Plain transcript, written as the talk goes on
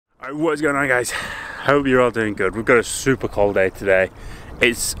Alright, what's going on, guys? Hope you're all doing good. We've got a super cold day today.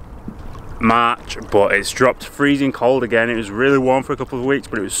 It's March, but it's dropped freezing cold again. It was really warm for a couple of weeks,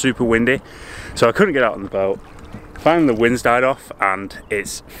 but it was super windy, so I couldn't get out on the boat. Finally the wind's died off and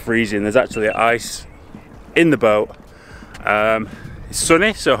it's freezing. There's actually ice in the boat. It's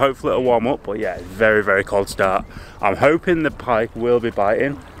sunny, so hopefully it'll warm up, but yeah, it's very cold start. I'm hoping the pike will be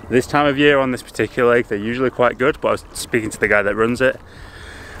biting. This time of year on this particular lake, they're usually quite good, but I was speaking to the guy that runs it,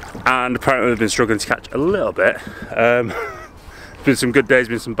 and apparently they've been struggling to catch a little bit. There's been some good days,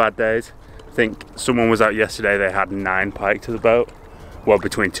 been some bad days. I think someone was out yesterday, they had 9 pike to the boat, well,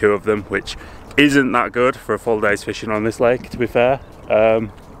 between 2 of them, which isn't that good for a full day's fishing on this lake, to be fair.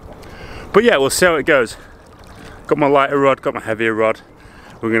 But yeah, we'll see how it goes. Got my lighter rod, got my heavier rod.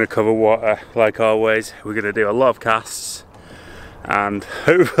 We're going to cover water like always. We're going to do a lot of casts and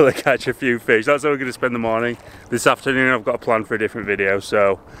hopefully catch a few fish. That's how we're going to spend the morning. This afternoon I've got a plan for a different video,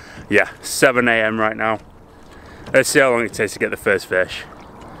 so yeah, 7 AM right now. Let's see how long it takes to get the first fish.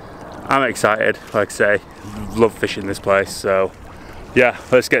 I'm excited, like I say, love fishing this place, so yeah,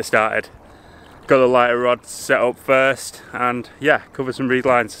 let's get started. Got the lighter rod set up first, and yeah, cover some reed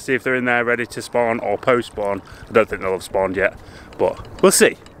lines to see if they're in there ready to spawn or post spawn. I don't think they'll have spawned yet, but we'll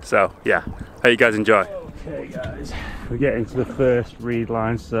see. So yeah, hope you guys enjoy. Okay guys, we're getting to the first reed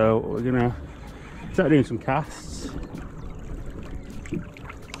line, so we're gonna start doing some casts.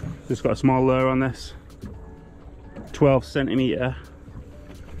 Just got a small lure on this 12cm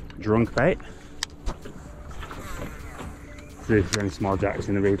drunk bait. See if there's any small jacks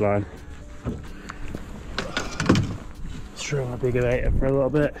in the reed line. Let's throw my bigger bait up for a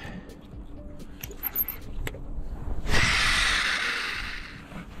little bit.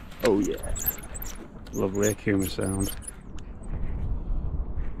 Oh yeah, lovely Akuma sound.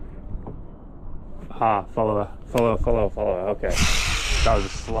 Ah, follower, okay. That was a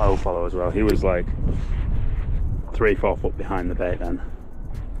slow follow as well. He was like 3-4 foot behind the bait then.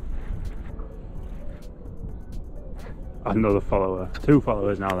 Another follower, 2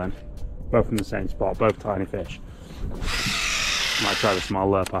 followers now then. Both from the same spot, both tiny fish. Might try the small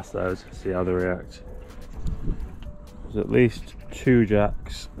lure past those, see how they react. There's at least 2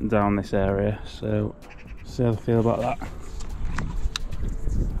 jacks down this area, so see how they feel about that.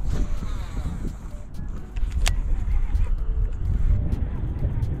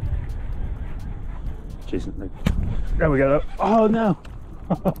 Jeez, there we go. Oh no!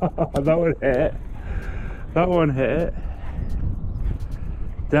 That one hit. That one hit.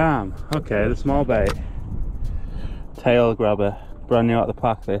 Damn. Okay, the small bait. Tail grabber. Brand new out of the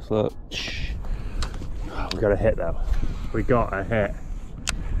pack, this, look. Oh, we got a hit though. We got a hit.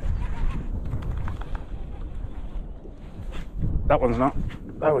 That one's not.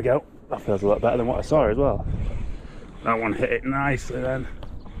 There we go. That feels a lot better than what I saw as well. That one hit it nicely then.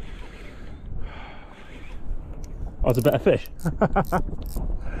 Oh, it's a better fish.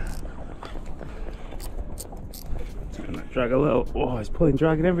 Drag a little. Oh, it's pulling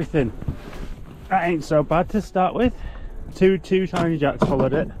drag and everything. That ain't so bad to start with. Two tiny jacks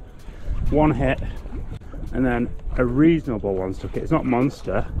followed it. 1 hit. And then a reasonable one took it. It's not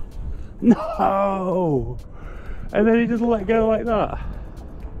monster. No! And then he just let go like that.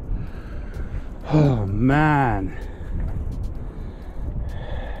 Oh man.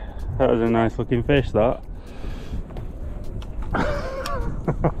 That was a nice looking fish, that.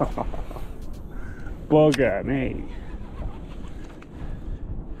 Bugger me.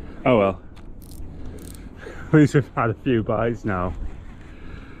 Oh well. At least we've had a few bites now.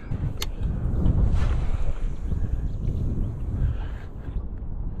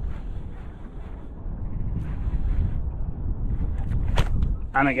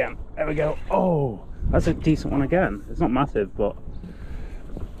 And again, there we go. Oh, that's a decent one again. It's not massive, but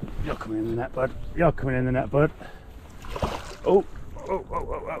you're coming in the net, bud. You're coming in the net, bud. Oh.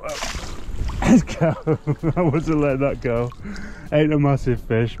 Let's go. I wasn't letting that go. Ain't a massive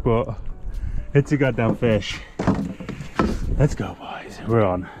fish, but it's a goddamn fish. Let's go, boys. We're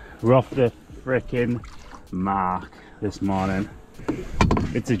on. We're off the freaking mark this morning.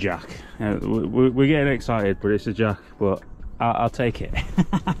 It's a jack. We're getting excited, but it's a jack, but I'll take it.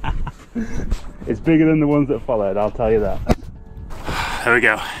 It's bigger than the ones that followed, I'll tell you that. There we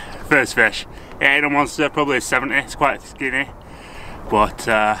go. First fish. It ain't a monster, probably a 70. It's quite skinny. But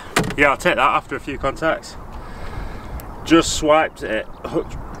yeah, I'll take that after a few contacts. Just swiped it,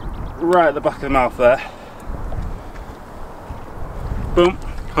 hooked right at the back of the mouth there. Boom,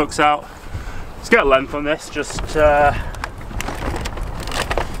 hooks out. Let's get a length on this, just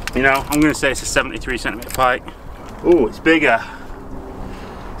you know, I'm going to say it's a 73cm pike. Oh, it's bigger.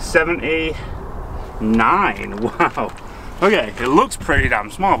 79, wow. Okay, it looks pretty damn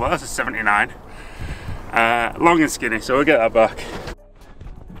small, but that's a 79. Long and skinny, so we'll get that back.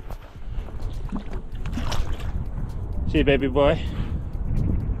 See you, baby boy.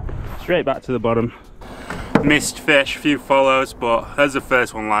 Straight back to the bottom. Missed fish, few follows, but there's the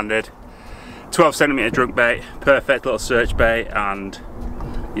first one landed. 12cm drunk bait, perfect little search bait, and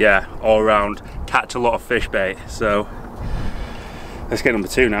yeah, all around catch a lot of fish bait. So let's get number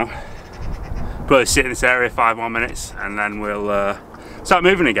 2 now. Probably sit in this area 5 more minutes and then we'll start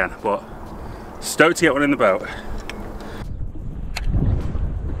moving again, but stoked to get one in the boat.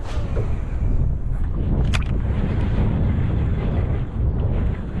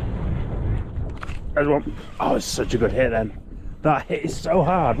 There's one. Oh, it's such a good hit then. That hit is so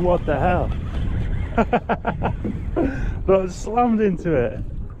hard, what the hell? That slammed into it.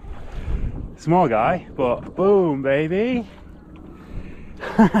 Small guy, but boom, baby.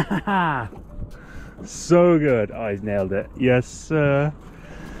 So good. Oh, he's nailed it. Yes, sir.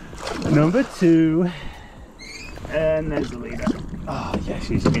 Number 2. And there's the leader. Oh, yes,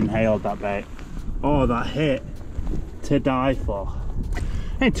 he's inhaled that bait. Oh, that hit to die for.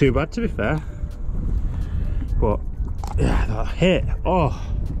 Ain't too bad, to be fair. But, yeah, that hit. Oh.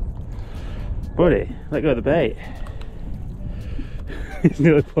 Buddy, let go of the bait. He's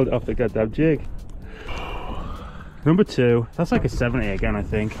nearly pulled it off the goddamn jig. Number 2. That's like a 70 again, I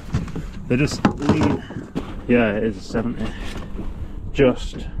think. They're just lean. Yeah, it is a 70.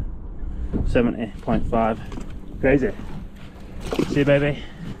 Just 70.5. Crazy. See you, baby.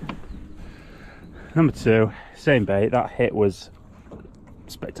 Number 2, same bait. That hit was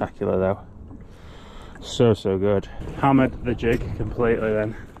spectacular though. So good. Hammered the jig completely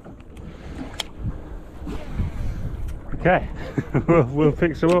then. Okay, we'll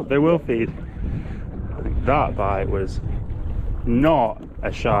pick some up. They will feed. That bite was not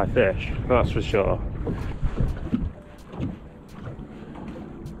a shy fish, that's for sure.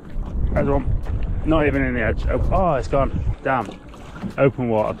 There's one. Not even in the edge. Oh, it's gone. Damn. Open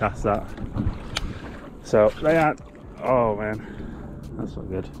water cast that. So they aren't. Oh man, that's not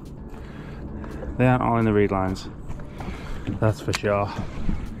good. They aren't all in the reed lines. That's for sure.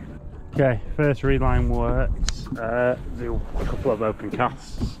 Okay, first reed line works. Do a couple of open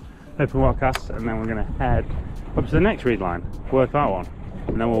water casts, and then we're going to head up to the next reed line, work that one,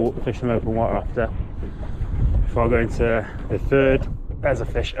 and then we'll fish some open water after. Before going to the third, there's a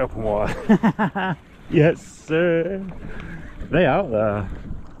fish, open water. Yes, sir. They out there.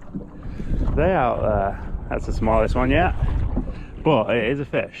 They out there. That's the smallest one yet, but it is a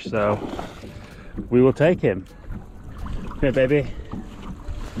fish, so we will take him. Here, baby.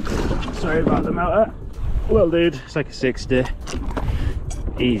 Sorry about the motor. Well, dude, it's like a 60.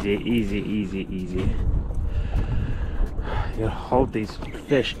 Easy, easy, easy, easy. You gotta hold these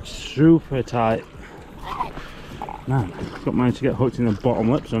fish super tight. Man, got managed to get hooked in the bottom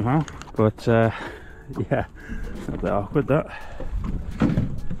lip somehow. But yeah, a bit awkward that.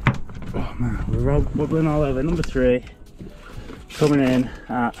 Oh man, we're wobbling all over. Number 3, coming in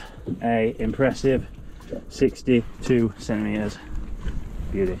at a impressive 62 centimeters.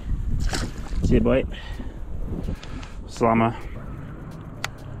 Beauty. See you, boy. Slammer.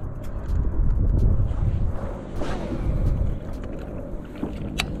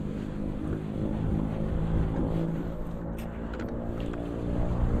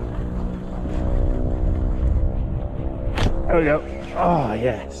 There we go. Oh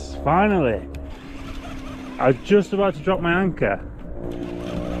yes, finally. I was just about to drop my anchor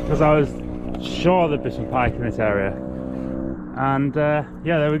because I was sure there'd be some pike in this area, and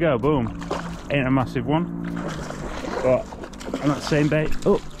yeah, there we go. Boom. Ain't a massive one, but on that same bait.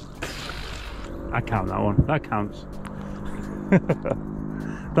 Oh, I count that one. That counts.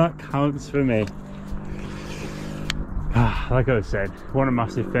 That counts for me. Like I was saying, one a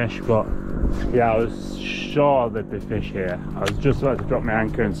massive fish, but yeah, I was sure there'd be fish here. I was just about to drop my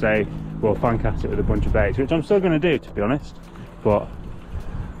anchor and say we'll fan cast it with a bunch of baits, which I'm still going to do, to be honest. But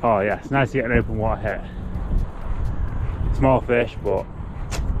oh yeah, it's nice to get an open water hit. Small fish, but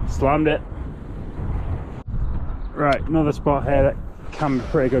slammed it. Right, another spot here that can be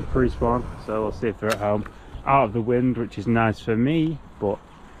pretty good pre-spawn, so we'll see if they're at home. Out of the wind, which is nice for me, but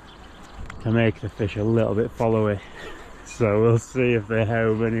can make the fish a little bit followy. So we'll see if they're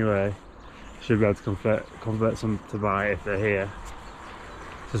home anyway. Should be able to convert some to bite if they're here.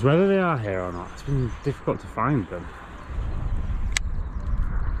 Just whether they are here or not, it's been difficult to find them.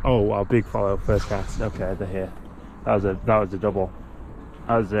 Oh wow, big follow, first cast. Okay, they're here. That was a double.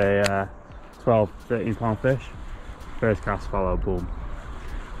 That was a 12-13 pound fish. First cast follow, boom.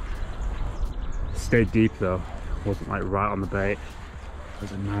 Stayed deep though, wasn't like right on the bait. It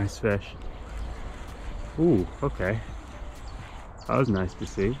was a nice fish. Ooh, okay. That was nice to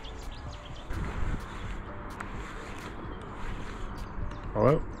see.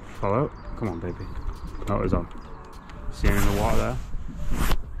 Follow, follow. Come on, baby. No, it was on. See him in the water there?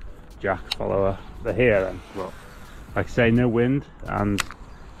 Jack, follower. They're here then. But like I say, no wind and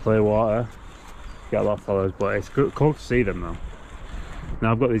clear water. Get a lot of followers, but it's cool to see them though.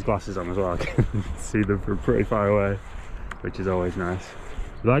 Now I've got these glasses on as well. I can see them from pretty far away, which is always nice.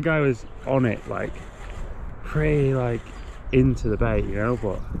 That guy was on it, like pretty like into the bait, you know,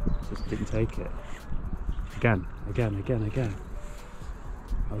 but just didn't take it. Again.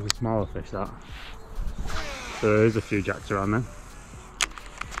 That was a smaller fish, that. So there is a few jacks around then.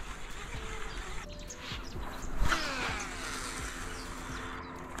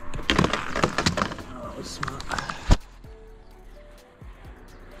 Oh, that was smart.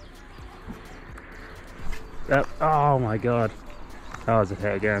 Yep. Oh my god. That was a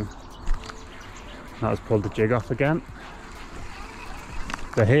hit again. That was pulled the jig off again.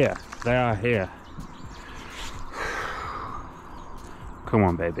 They're here. They are here. Come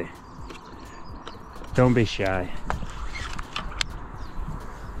on, baby. Don't be shy.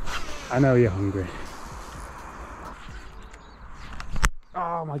 I know you're hungry.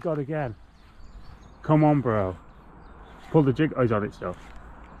 Oh my god, again. Come on, bro. Pull the jig. Oh, he's on it still.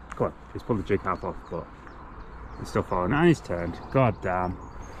 Come on. He's pulled the jig half off, but he's still falling. And he's turned. God damn.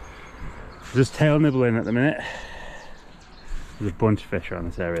 Just tail nibbling at the minute. There's a bunch of fish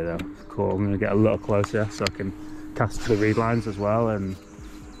around this area though. It's cool. I'm going to get a little closer so I can cast to the reed lines as well, and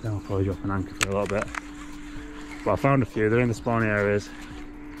then I'll probably drop an anchor for a little bit. But I found a few. They're in the spawning areas.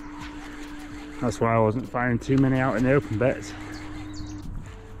 That's why I wasn't finding too many out in the open bits.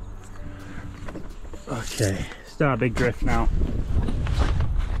 Okay, start a big drift now.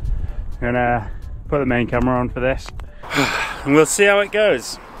 I'm gonna put the main camera on for this and we'll see how it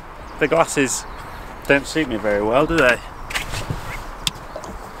goes. The glasses don't suit me very well, do they?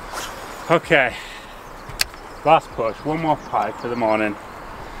 Okay, last push, one more pike for the morning.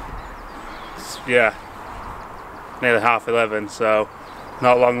 Yeah, nearly 11:30, so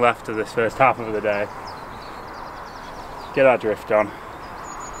not long left of this first half of the day. Get our drift on.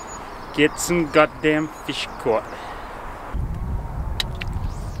 Get some goddamn fish caught.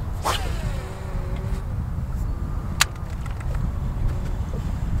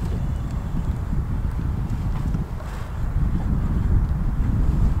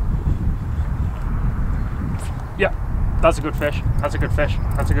 Yeah, that's a good fish. That's a good fish.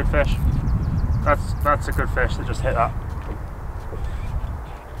 That's a good fish. That's a good fish that just hit that.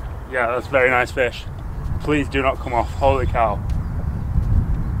 Yeah, that's a very nice fish. Please do not come off. Holy cow.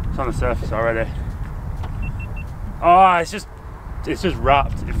 It's on the surface already. Oh, it's just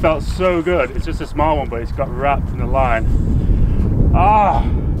wrapped. It felt so good. It's just a small one, but it's got wrapped in the line. Ah,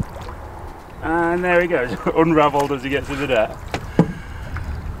 and there he goes, unraveled as he gets into there.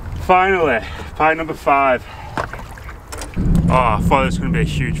 Finally, pike number 5. Oh, I thought it was going to be a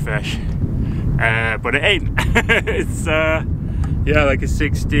huge fish, but it ain't. It's yeah, like a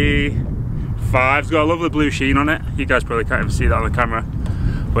 65. It's got a lovely blue sheen on it. You guys probably can't even see that on the camera.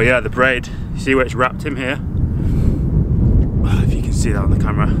 But yeah, the braid, you see where it's wrapped him here? Oh, if you can see that on the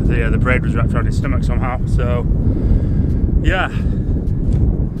camera. Yeah, the braid was wrapped around his stomach somehow, so yeah.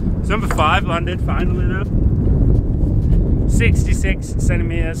 It's number 5 landed finally now. 66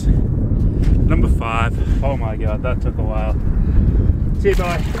 centimeters. Number 5. Oh my god, that took a while. See you,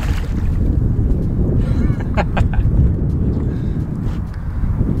 boy.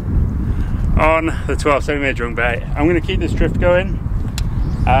 On the 12 centimeter drum bait. I'm going to keep this drift going.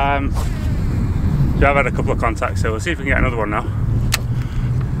 So I've had a couple of contacts, so we'll see if we can get another one now.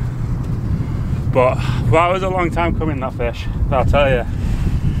 But that was a long time coming, that fish, I'll tell you.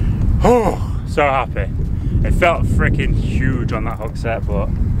 Oh, so happy. It felt freaking huge on that hook set, but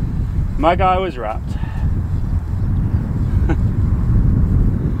my guy was wrapped.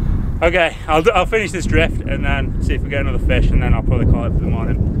 Okay, I'll finish this drift and then see if we get another fish, and then I'll probably call it for the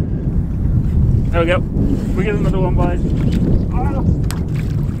morning. There we go. We get another one, boys. Oh.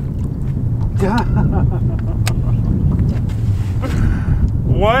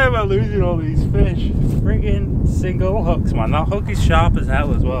 Why am I losing all these fish? Friggin' single hooks, man. That hook is sharp as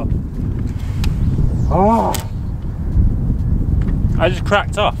hell as well. Oh, I just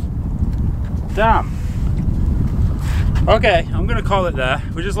cracked off. Damn. Okay, I'm gonna call it there.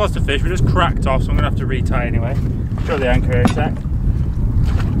 We just lost a fish. We just cracked off, so I'm gonna have to retie anyway. Throw the anchor here a sec.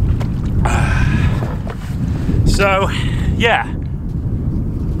 So, yeah.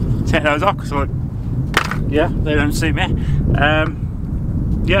 Take those off, so yeah, they don't see me.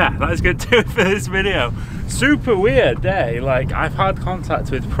 Yeah, that is good too for this video. Super weird day. Like, I've had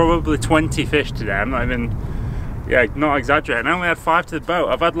contact with probably 20 fish today. I'm not even, yeah, not exaggerating, I only had 5 to the boat.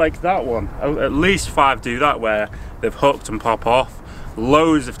 I've had like that one, at least 5 do that, where they've hooked and pop off.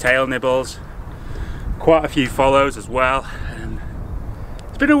 Loads of tail nibbles, quite a few follows as well. And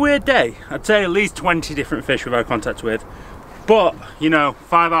it's been a weird day. I'd say at least 20 different fish we've had contact with. But, you know,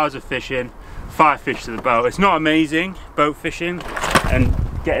 5 hours of fishing, 5 fish to the boat. It's not amazing, boat fishing and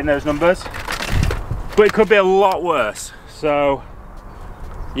getting those numbers, but it could be a lot worse. So,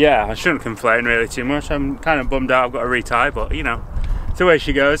 yeah, I shouldn't complain really too much. I'm kind of bummed out I've got to retie, but, you know, it's the way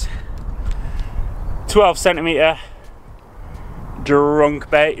she goes. 12 centimetre drunk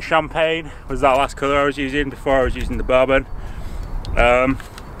bait, champagne, was that last colour I was using before I was using the bourbon.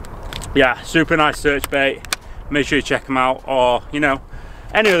 Yeah, super nice search bait. Make sure you check them out, or, you know,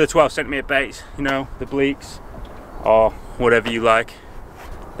 any other 12 centimetre baits, you know, the bleaks or whatever you like.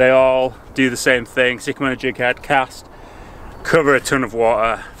 They all do the same thing. Stick them on a jig head, cast, cover a ton of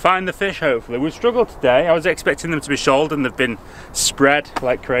water, find the fish hopefully. We've struggled today. I was expecting them to be shoaled and they've been spread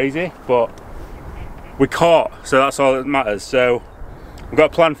like crazy, but we caught, so that's all that matters. So I've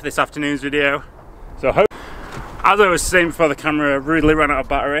got a plan for this afternoon's video. So as I was saying before the camera rudely ran out of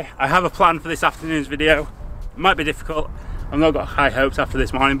battery, I have a plan for this afternoon's video. It might be difficult. I've not got high hopes after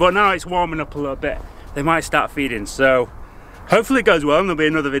this morning, but now it's warming up a little bit. They might start feeding, so hopefully it goes well and there'll be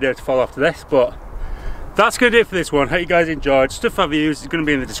another video to follow after this. But that's going to do it for this one. Hope you guys enjoyed. Stuff I've used is going to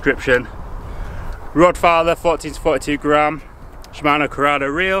be in the description. Rod Father, 14 to 42 gram, Shimano Curado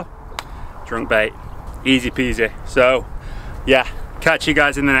reel, drunk bait, easy peasy. So yeah, catch you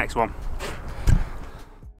guys in the next one.